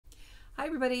Hi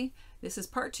everybody, this is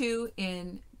part 2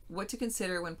 in what to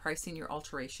consider when pricing your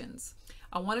alterations.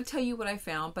 I want to tell you what I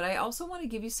found, but I also want to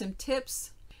give you some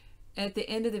tips. At the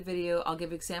end of the video, I'll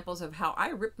give examples of how I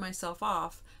ripped myself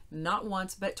off, not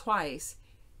once but twice,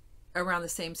 around the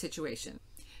same situation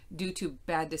due to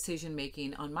bad decision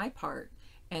making on my part,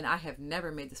 and I have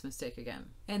never made this mistake again.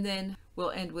 And then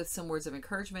we'll end with some words of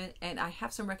encouragement, and I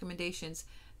have some recommendations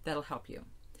that'll help you.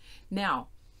 Now,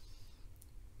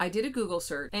 I did a Google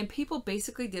search and people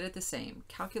basically did it the same.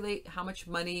 Calculate how much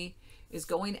money is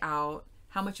going out,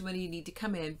 how much money you need to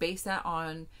come in, base that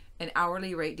on an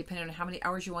hourly rate depending on how many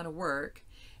hours you want to work,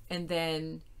 and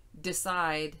then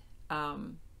decide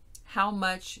how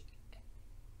much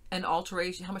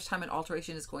time an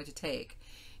alteration is going to take.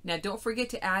 Now, don't forget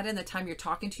to add in the time you're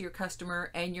talking to your customer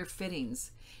and your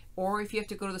fittings, or if you have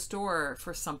to go to the store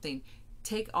for something,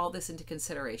 take all this into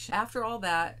consideration. After all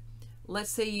that,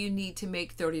 let's say you need to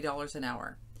make $30 an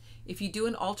hour. If you do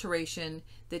an alteration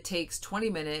that takes 20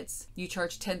 minutes, you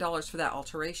charge $10 for that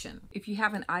alteration. If you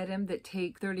have an item that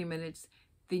takes 30 minutes,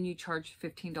 then you charge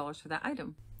 $15 for that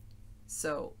item.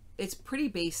 So it's pretty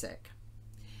basic.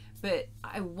 But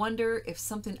I wonder if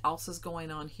something else is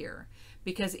going on here,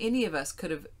 because any of us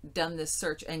could have done this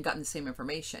search and gotten the same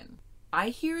information. I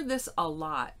hear this a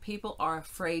lot. People are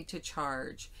afraid to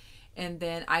charge. And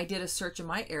then I did a search in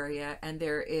my area, and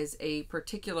there is a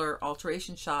particular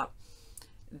alteration shop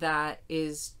that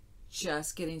is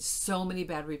just getting so many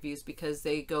bad reviews because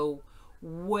they go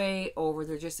way over.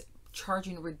 They're just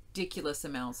charging ridiculous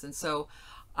amounts. And so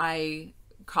I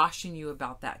caution you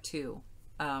about that too.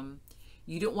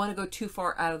 You don't want to go too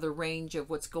far out of the range of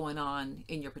what's going on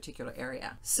in your particular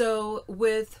area. So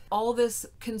with all this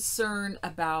concern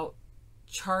about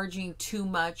charging too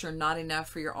much or not enough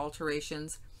for your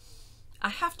alterations, I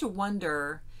have to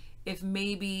wonder if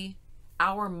maybe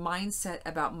our mindset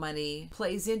about money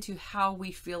plays into how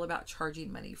we feel about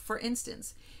charging money. For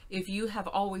instance, if you have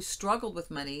always struggled with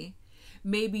money,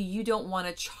 maybe you don't want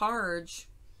to charge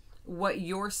what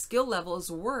your skill level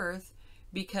is worth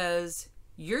because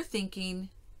you're thinking,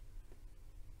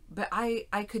 but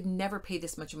I could never pay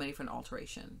this much money for an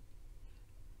alteration.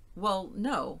 Well,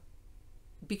 no,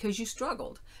 because you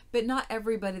struggled. But not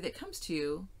everybody that comes to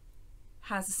you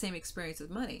has the same experience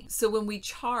with money. So when we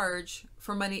charge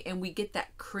for money and we get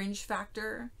that cringe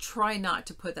factor, try not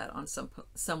to put that on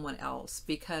someone else,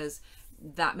 because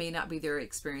that may not be their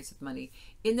experience with money.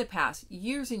 In the past,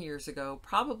 years and years ago,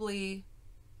 probably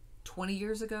 20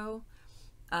 years ago,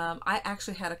 I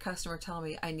actually had a customer tell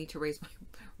me I need to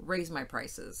raise my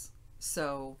prices.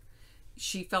 So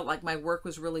she felt like my work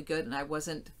was really good and I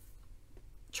wasn't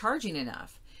charging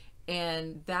enough.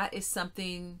 And that is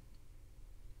something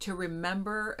to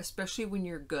remember, especially when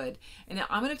you're good. And now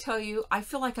I'm going to tell you, I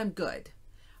feel like I'm good.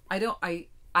 I don't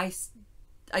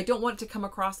want it to come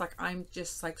across like I'm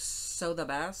just like so the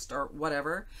best or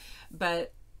whatever,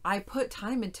 but I put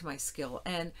time into my skill.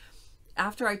 And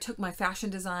after I took my fashion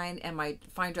design and my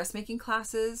fine dressmaking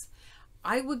classes,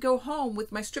 I would go home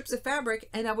with my strips of fabric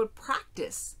and I would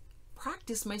practice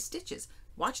my stitches.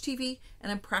 Watch TV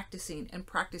and I'm practicing and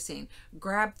practicing.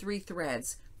 Grab 3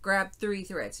 threads, grab 3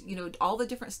 threads, you know, all the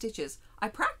different stitches. I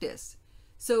practice.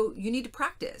 So you need to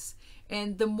practice.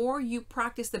 And the more you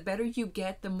practice, the better you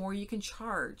get, the more you can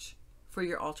charge for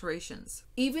your alterations.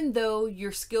 Even though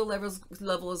your skill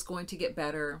level is going to get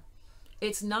better,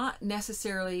 it's not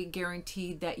necessarily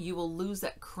guaranteed that you will lose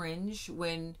that cringe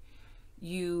when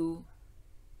you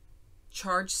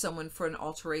charge someone for an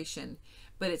alteration,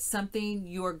 but it's something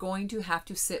you're going to have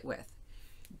to sit with.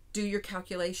 Do your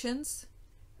calculations,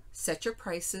 set your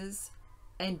prices,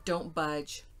 and don't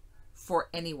budge for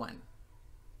anyone.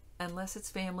 Unless it's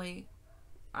family,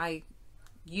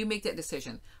 you make that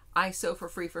decision. I sew for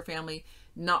free for family.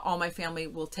 Not all my family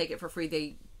will take it for free.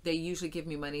 They usually give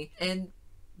me money. And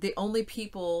the only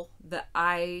people that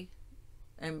I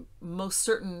am most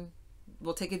certain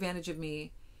will take advantage of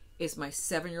me is my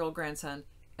 7-year-old grandson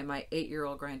and my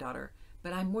 8-year-old granddaughter.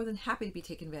 But I'm more than happy to be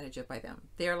taken advantage of by them.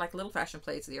 They are like little fashion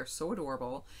plates. They are so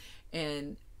adorable.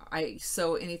 And I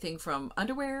sew anything from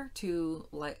underwear to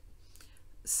like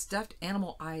stuffed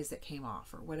animal eyes that came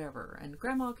off or whatever. And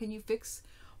Grandma, can you fix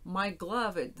my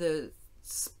glove? The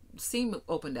seam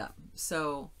opened up.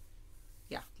 So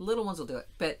yeah, little ones will do it.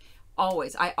 But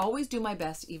I always do my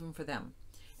best even for them.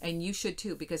 And you should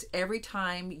too, because every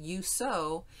time you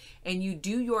sew and you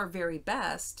do your very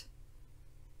best,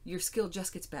 your skill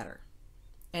just gets better.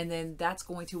 And then that's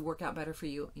going to work out better for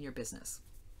you in your business.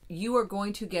 You are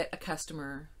going to get a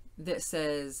customer that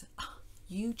says, oh,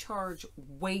 you charge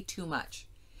way too much.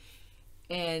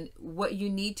 And what you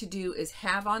need to do is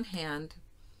have on hand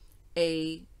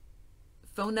a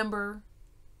phone number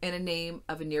and a name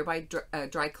of a nearby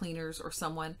dry cleaners or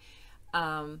someone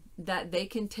that they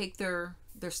can take their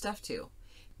stuff to.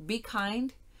 Be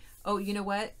kind. Oh, you know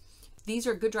what? These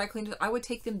are good dry cleaners. I would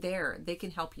take them there. They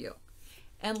can help you.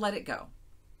 And let it go.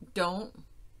 Don't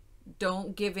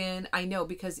give in. I know,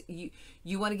 because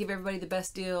you want to give everybody the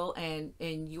best deal and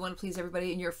you want to please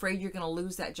everybody and you're afraid you're going to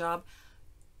lose that job.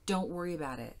 Don't worry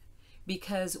about it.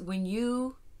 Because when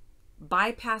you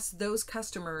bypass those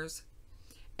customers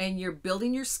and you're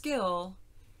building your skill,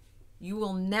 you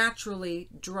will naturally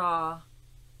draw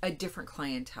a different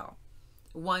clientele.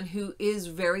 One who is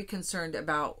very concerned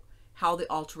about how the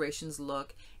alterations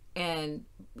look, and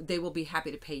they will be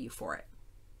happy to pay you for it.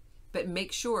 But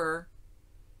make sure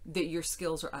that your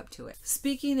skills are up to it.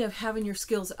 Speaking of having your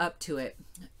skills up to it,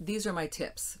 these are my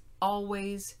tips.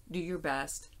 Always do your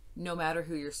best, no matter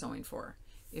who you're sewing for.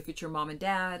 If it's your mom and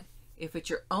dad, if it's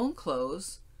your own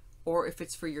clothes, or if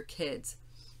it's for your kids,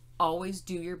 always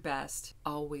do your best.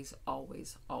 Always,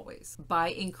 always, always. By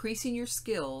increasing your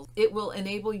skills, it will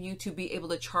enable you to be able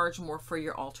to charge more for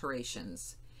your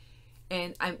alterations.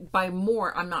 And by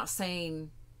more, I'm not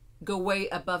saying go way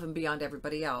above and beyond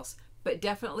everybody else, but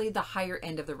definitely the higher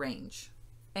end of the range.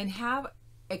 And have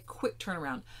a quick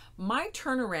turnaround. My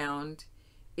turnaround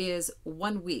is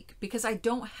 1 week because I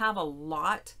don't have a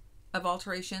lot of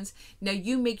alterations. Now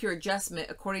you make your adjustment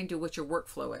according to what your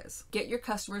workflow is. Get your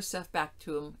customer stuff back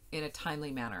to them in a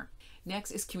timely manner.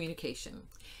 Next is communication.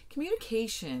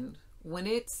 Communication, when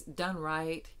it's done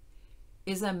right,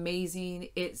 is amazing.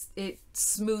 It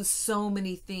smooths so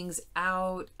many things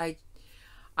out.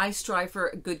 I strive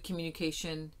for good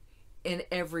communication in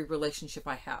every relationship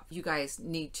I have. You guys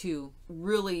need to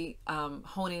really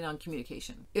hone in on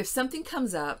communication. If something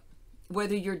comes up,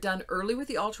 whether you're done early with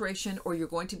the alteration or you're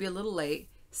going to be a little late,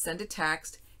 send a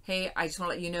text. Hey, I just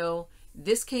want to let you know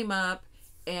this came up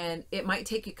and it might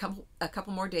take a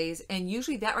couple more days. And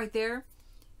usually that right there,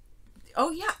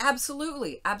 oh yeah,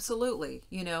 absolutely, absolutely.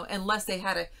 You know, unless they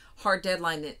had a hard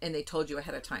deadline and they told you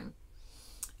ahead of time.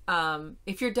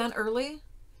 If you're done early,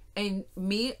 and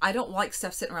me, I don't like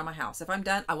stuff sitting around my house. If I'm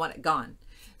done, I want it gone.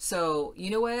 So you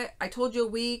know what? I told you a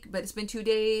week, but it's been 2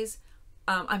 days.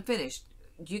 I'm finished.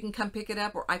 You can come pick it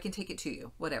up or I can take it to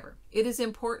you, whatever. It is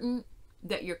important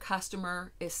that your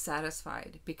customer is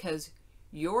satisfied because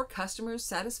your customer's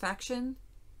satisfaction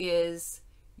is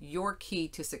your key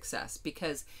to success.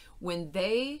 Because when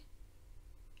they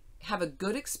have a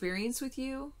good experience with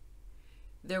you,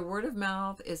 their word of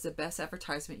mouth is the best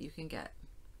advertisement you can get.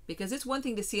 Because it's one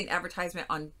thing to see an advertisement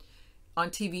on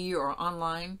TV or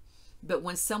online, but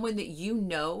when someone that you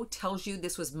know tells you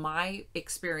this was my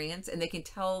experience and they can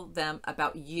tell them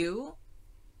about you,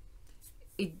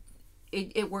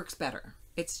 it works better.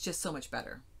 It's just so much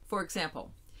better. For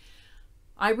example,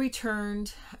 I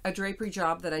returned a drapery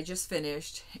job that I just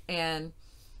finished, and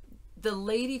the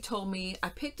lady told me, I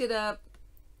picked it up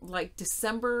like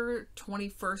December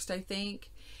 21st, I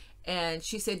think. And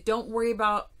she said, don't worry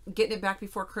about getting it back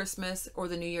before Christmas or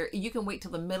the New Year. You can wait till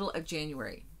the middle of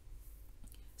January.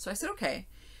 So I said, okay.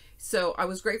 So I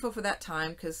was grateful for that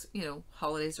time because, you know,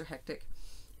 holidays are hectic.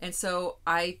 And so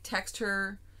I texted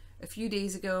her a few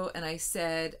days ago and I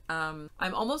said, I'm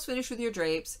almost finished with your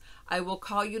drapes. I will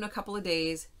call you in a couple of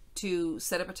days to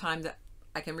set up a time that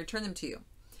I can return them to you.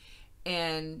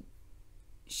 And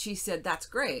she said, that's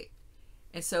great.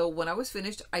 And so when I was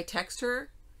finished, I texted her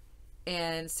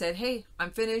and said, hey, I'm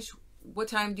finished. What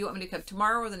time do you want me to come?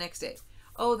 Tomorrow or the next day?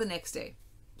 Oh, the next day.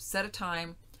 Set a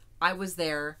time. I was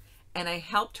there and I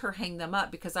helped her hang them up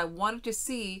because I wanted to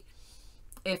see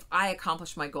if I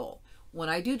accomplished my goal. When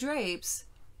I do drapes,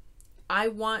 I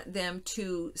want them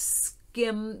to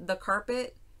skim the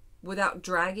carpet without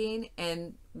dragging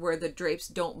and where the drapes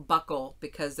don't buckle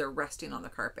because they're resting on the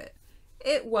carpet.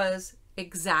 It was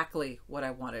exactly what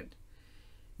I wanted.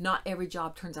 Not every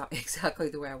job turns out exactly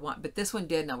the way I want, but this one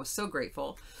did, and I was so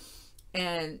grateful.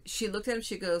 And she looked at him,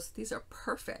 she goes, these are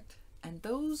perfect. And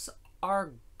those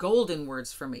are golden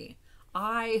words for me.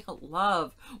 I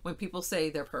love when people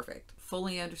say they're perfect.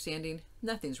 Fully understanding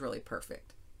nothing's really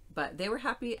perfect. But they were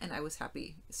happy and I was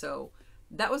happy. So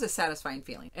that was a satisfying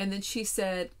feeling. And then she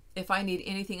said, if I need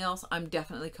anything else, I'm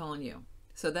definitely calling you.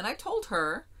 So then I told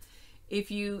her, if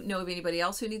you know of anybody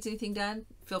else who needs anything done,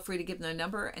 feel free to give them their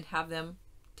number and have them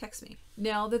text me.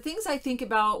 Now, the things I think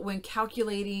about when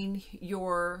calculating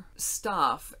your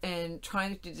stuff and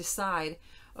trying to decide,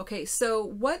 okay, so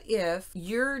what if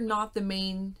you're not the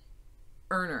main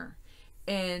earner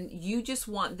and you just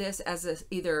want this as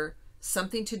either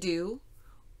something to do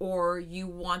or you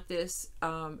want this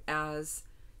as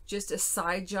just a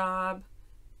side job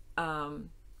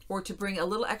or to bring a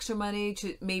little extra money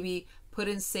to maybe put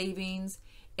in savings,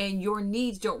 and your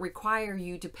needs don't require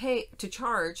you to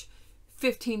charge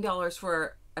 $15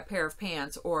 for a pair of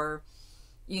pants, or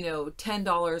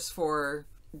 $10 for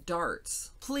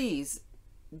darts. Please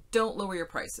don't lower your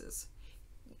prices.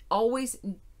 Always,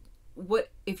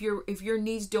 if your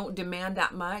needs don't demand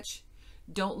that much,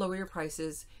 don't lower your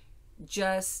prices.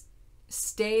 Just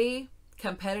stay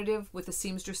competitive with the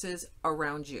seamstresses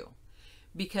around you,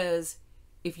 because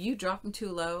if you drop them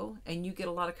too low and you get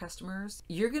a lot of customers,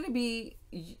 you're going to be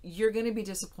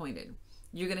disappointed.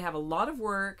 You're going to have a lot of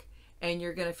work, and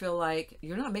you're going to feel like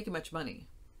you're not making much money.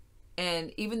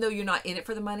 And even though you're not in it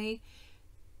for the money,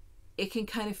 it can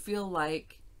kind of feel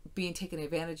like being taken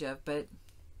advantage of, but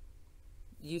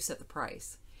you set the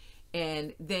price.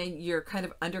 And then you're kind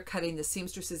of undercutting the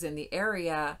seamstresses in the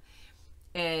area.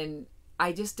 And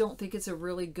I just don't think it's a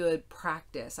really good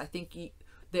practice. I think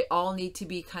they all need to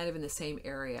be kind of in the same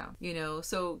area,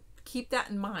 so keep that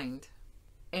in mind.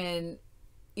 And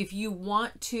if you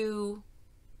want to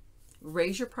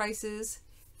raise your prices,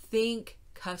 think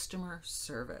customer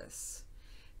service.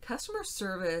 Customer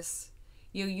service,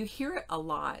 you hear it a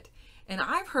lot, and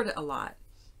I've heard it a lot,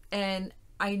 and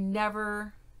I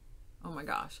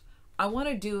want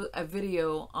to do a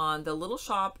video on the little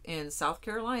shop in South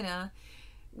Carolina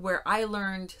where I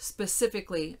learned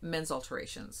specifically men's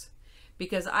alterations,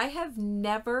 because I have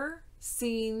never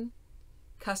seen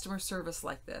customer service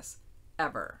like this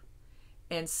ever.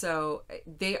 And so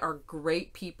they are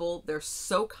great people. They're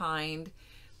so kind.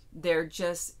 They're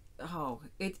just,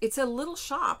 it's a little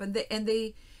shop, and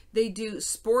they do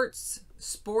sport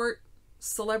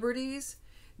celebrities.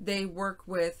 They work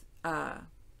with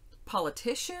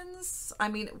politicians. I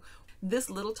mean,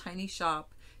 this little tiny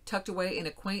shop tucked away in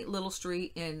a quaint little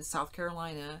street in South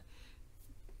Carolina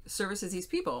services these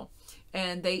people.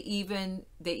 And they even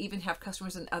have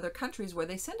customers in other countries where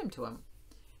they send them to them.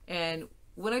 And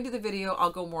when I do the video,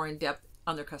 I'll go more in depth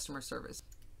on their customer service.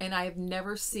 And I have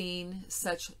never seen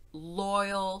such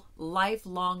loyal,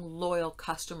 lifelong loyal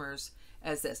customers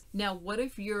as this. Now, what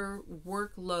if your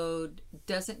workload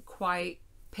doesn't quite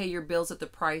pay your bills at the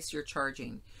price you're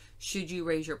charging? Should you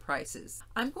raise your prices?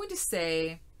 I'm going to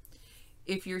say,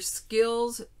 if your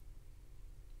skills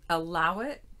allow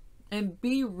it, and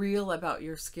be real about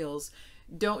your skills.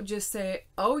 Don't just say,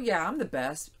 oh yeah, I'm the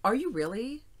best. Are you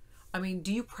really? I mean,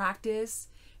 do you practice?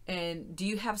 And do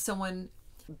you have someone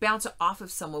bounce it off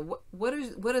of someone? What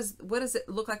does it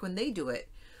look like when they do it?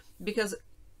 Because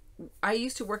I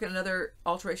used to work at another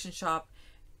alteration shop,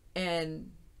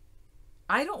 and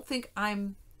I don't think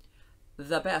I'm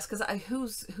the best, because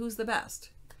who's the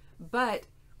best? But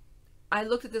I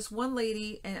looked at this one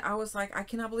lady and I was like, I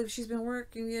cannot believe she's been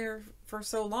working here for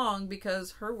so long,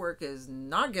 because her work is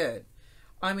not good.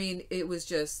 I mean, it was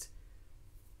just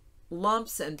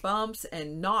lumps and bumps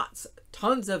and knots,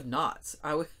 tons of knots.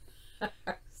 There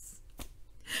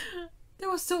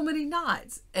was so many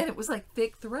knots, and it was like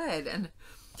thick thread. And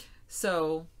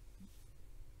so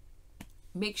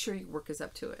make sure your work is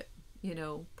up to it.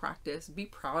 Practice, be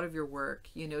proud of your work,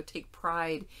 take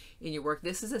pride in your work.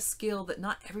 This is a skill that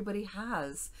not everybody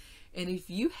has. And if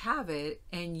you have it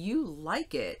and you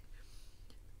like it,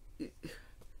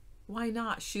 why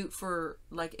not shoot for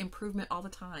like improvement all the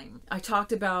time? I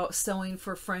talked about sewing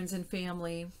for friends and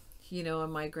family,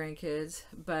 and my grandkids,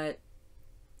 but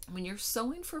when you're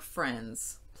sewing for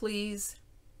friends, please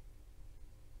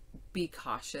be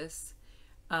cautious.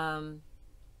 I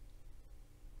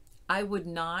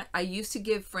used to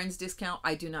give friends discount.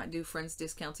 I do not do friends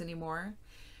discounts anymore.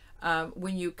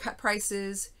 When you cut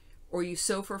prices, or you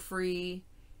sew for free,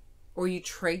 or you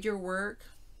trade your work,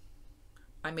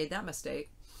 I made that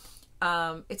mistake.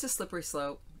 It's a slippery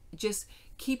slope. Just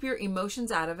keep your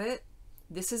emotions out of it.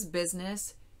 This is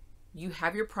business. You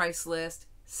have your price list,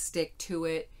 stick to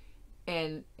it,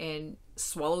 and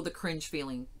swallow the cringe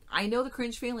feeling. I know the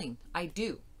cringe feeling. I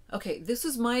do. Okay, this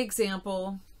is my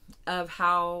example of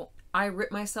how I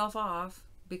ripped myself off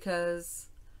because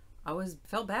I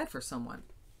felt bad for someone.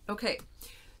 Okay,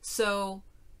 so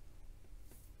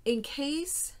in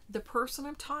case the person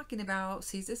I'm talking about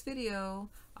sees this video,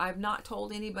 I've not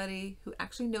told anybody who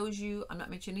actually knows you. I'm not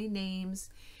mentioning any names.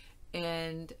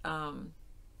 And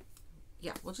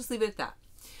yeah, we'll just leave it at that.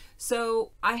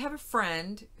 So I have a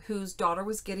friend whose daughter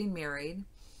was getting married,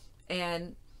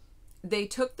 and they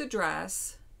took the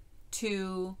dress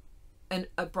to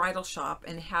a bridal shop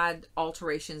and had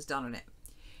alterations done on it.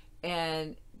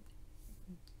 And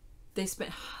they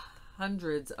spent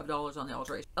hundreds of dollars on the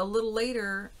alteration. A little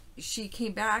later, she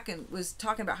came back and was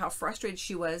talking about how frustrated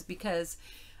she was because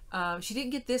she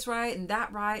didn't get this right and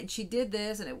that right, and she did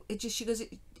this, and she goes,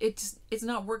 it's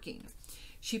not working.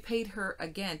 she paid her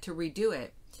again to redo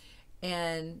it,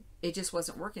 and it just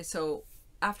wasn't working. So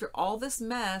after all this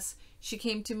mess, she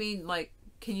came to me like,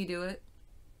 can you do it?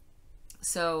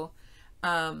 So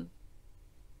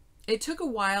it took a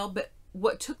while, but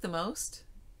what took the most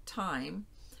time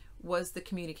was the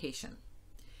communication.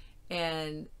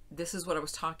 And this is what I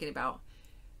was talking about.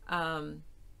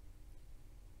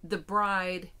 The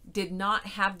bride did not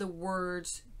have the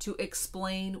words to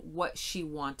explain what she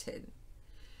wanted.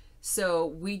 So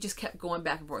we just kept going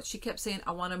back and forth. She kept saying,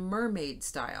 I want a mermaid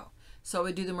style. So I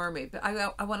would do the mermaid, but I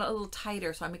want it a little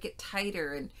tighter. So I make it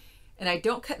tighter, and I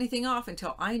don't cut anything off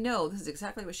until I know this is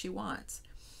exactly what she wants.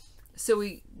 So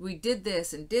we did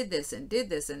this and did this and did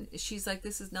this, and she's like,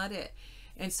 this is not it.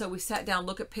 And so we sat down,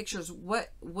 look at pictures. What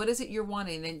is it you're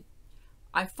wanting? And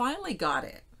I finally got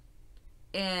it.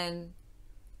 And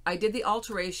I did the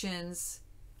alterations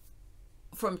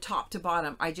from top to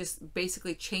bottom. I just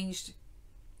basically changed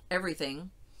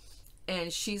everything.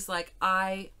 And she's like,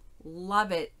 I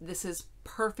love it. This is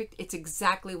perfect. It's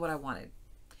exactly what I wanted.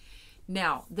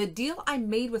 Now, the deal I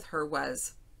made with her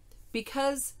was,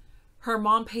 because her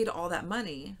mom paid all that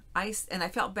money, and I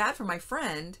felt bad for my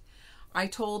friend, I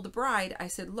told the bride, I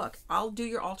said, look, I'll do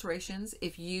your alterations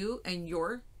if you and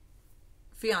your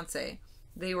fiance,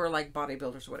 they were like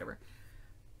bodybuilders or whatever,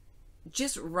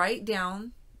 just write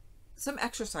down some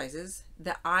exercises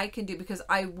that I can do, because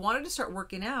I wanted to start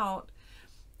working out.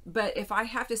 But if I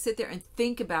have to sit there and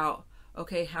think about,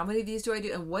 okay, how many of these do I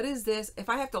do? And what is this? If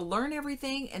I have to learn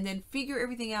everything and then figure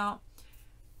everything out,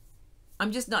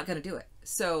 I'm just not going to do it.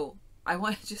 So I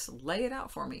want to just lay it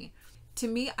out for me. To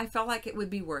me, I felt like it would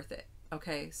be worth it.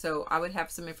 Okay, so I would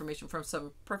have some information from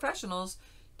some professionals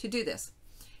to do this.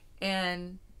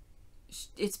 And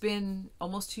it's been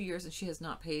almost 2 years and she has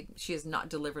not paid, she has not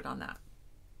delivered on that.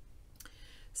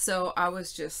 So I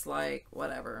was just like,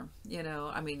 whatever, you know,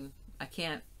 I mean, I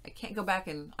can't go back,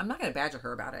 and I'm not going to badger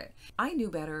her about it. I knew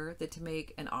better than to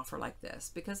make an offer like this,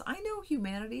 because I know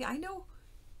humanity. I know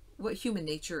what human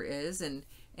nature is and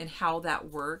how that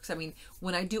works. I mean,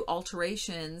 when I do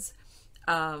alterations,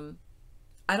 I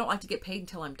don't like to get paid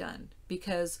until I'm done,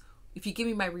 because if you give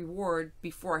me my reward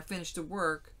before I finish the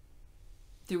work,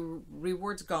 the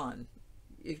reward's gone.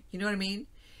 You know what I mean?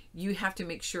 You have to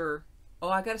make sure, oh,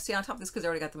 I got to stay on top of this because I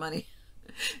already got the money.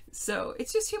 So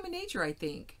it's just human nature, I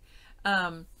think.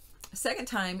 Second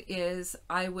time is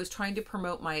I was trying to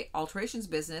promote my alterations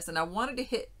business, and I wanted to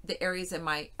hit the areas in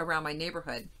around my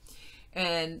neighborhood.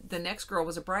 And the next girl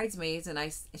was a bridesmaid,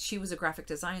 and she was a graphic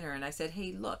designer, and I said,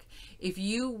 hey, look, if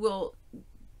you will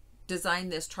design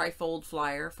this trifold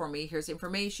flyer for me, here's the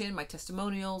information, my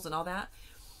testimonials and all that,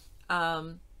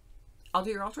 I'll do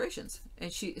your alterations.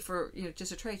 And she, for, you know,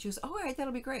 just a trade, she was, oh, all right,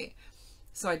 that'll be great.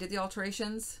 So I did the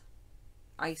alterations.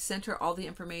 I sent her all the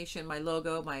information, my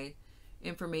logo, my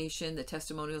information, the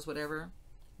testimonials, whatever.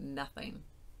 Nothing.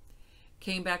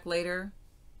 Came back later.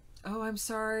 Oh, I'm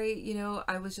sorry, you know,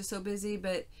 I was just so busy,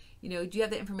 but, you know, do you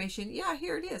have the information? Yeah,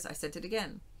 here it is. I sent it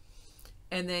again.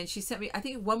 And then she sent me, I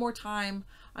think, one more time,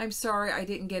 I'm sorry, I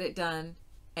didn't get it done,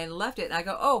 and left it. And I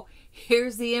go, oh,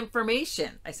 here's the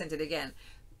information. I sent it again.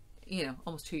 You know,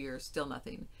 almost 2 years, still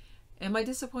nothing. Am I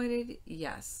disappointed?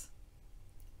 Yes.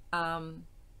 Am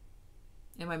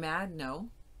I mad? No.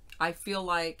 I feel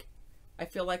like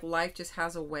life just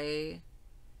has a way.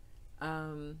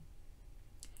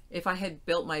 If I had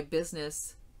built my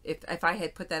business, if I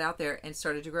had put that out there and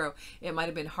started to grow, it might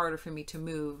have been harder for me to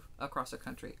move across the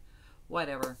country.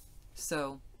 Whatever.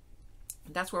 So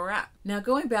that's where we're at. Now,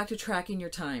 going back to tracking your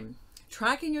time.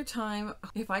 Tracking your time,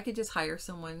 if I could just hire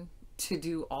someone to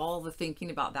do all the thinking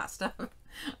about that stuff,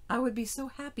 I would be so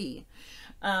happy.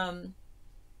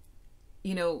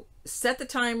 You know, set the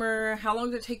timer. How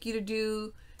long does it take you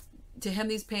to hem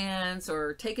these pants,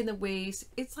 or take in the waist?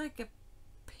 It's like a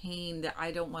pain that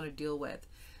I don't want to deal with.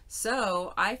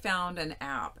 So I found an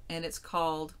app, and it's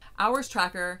called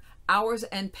HoursTracker, Hours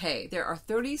and Pay. There are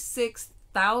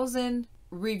 36,000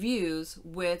 reviews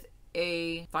with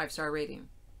a 5-star rating.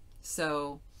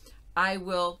 So I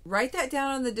will write that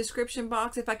down in the description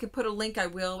box. If I can put a link, I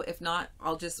will. If not,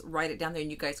 I'll just write it down there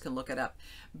and you guys can look it up.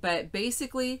 But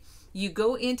basically, you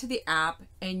go into the app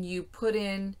and you put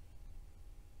in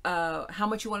how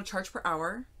much you want to charge per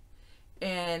hour.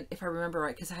 And if I remember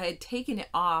right, because I had taken it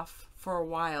off for a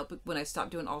while when I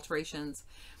stopped doing alterations.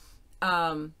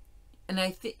 And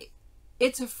I think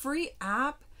it's a free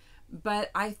app, but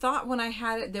I thought when I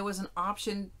had it, there was an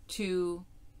option to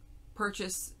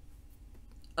purchase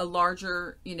a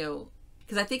larger, you know,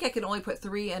 because I think I can only put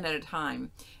 3 in at a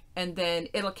time, and then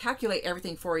it'll calculate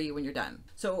everything for you when you're done.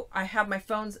 So I have my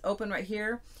phones open right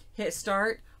here, hit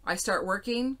start, I start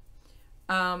working.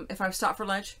 If I've stopped for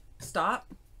lunch,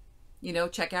 stop, you know,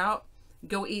 check out,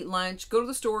 go eat lunch, go to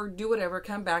the store, do whatever,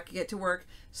 come back, get to work,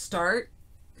 start,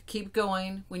 keep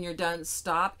going. When you're done,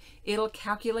 stop. It'll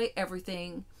calculate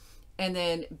everything. And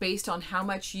then based on how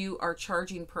much you are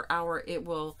charging per hour, it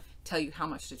will tell you how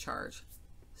much to charge.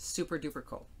 Super duper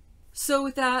cool. So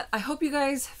with that, I hope you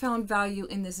guys found value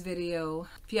in this video.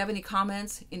 If you have any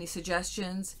comments, any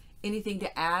suggestions, anything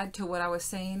to add to what I was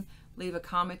saying, leave a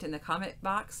comment in the comment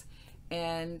box,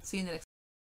 and see you in the next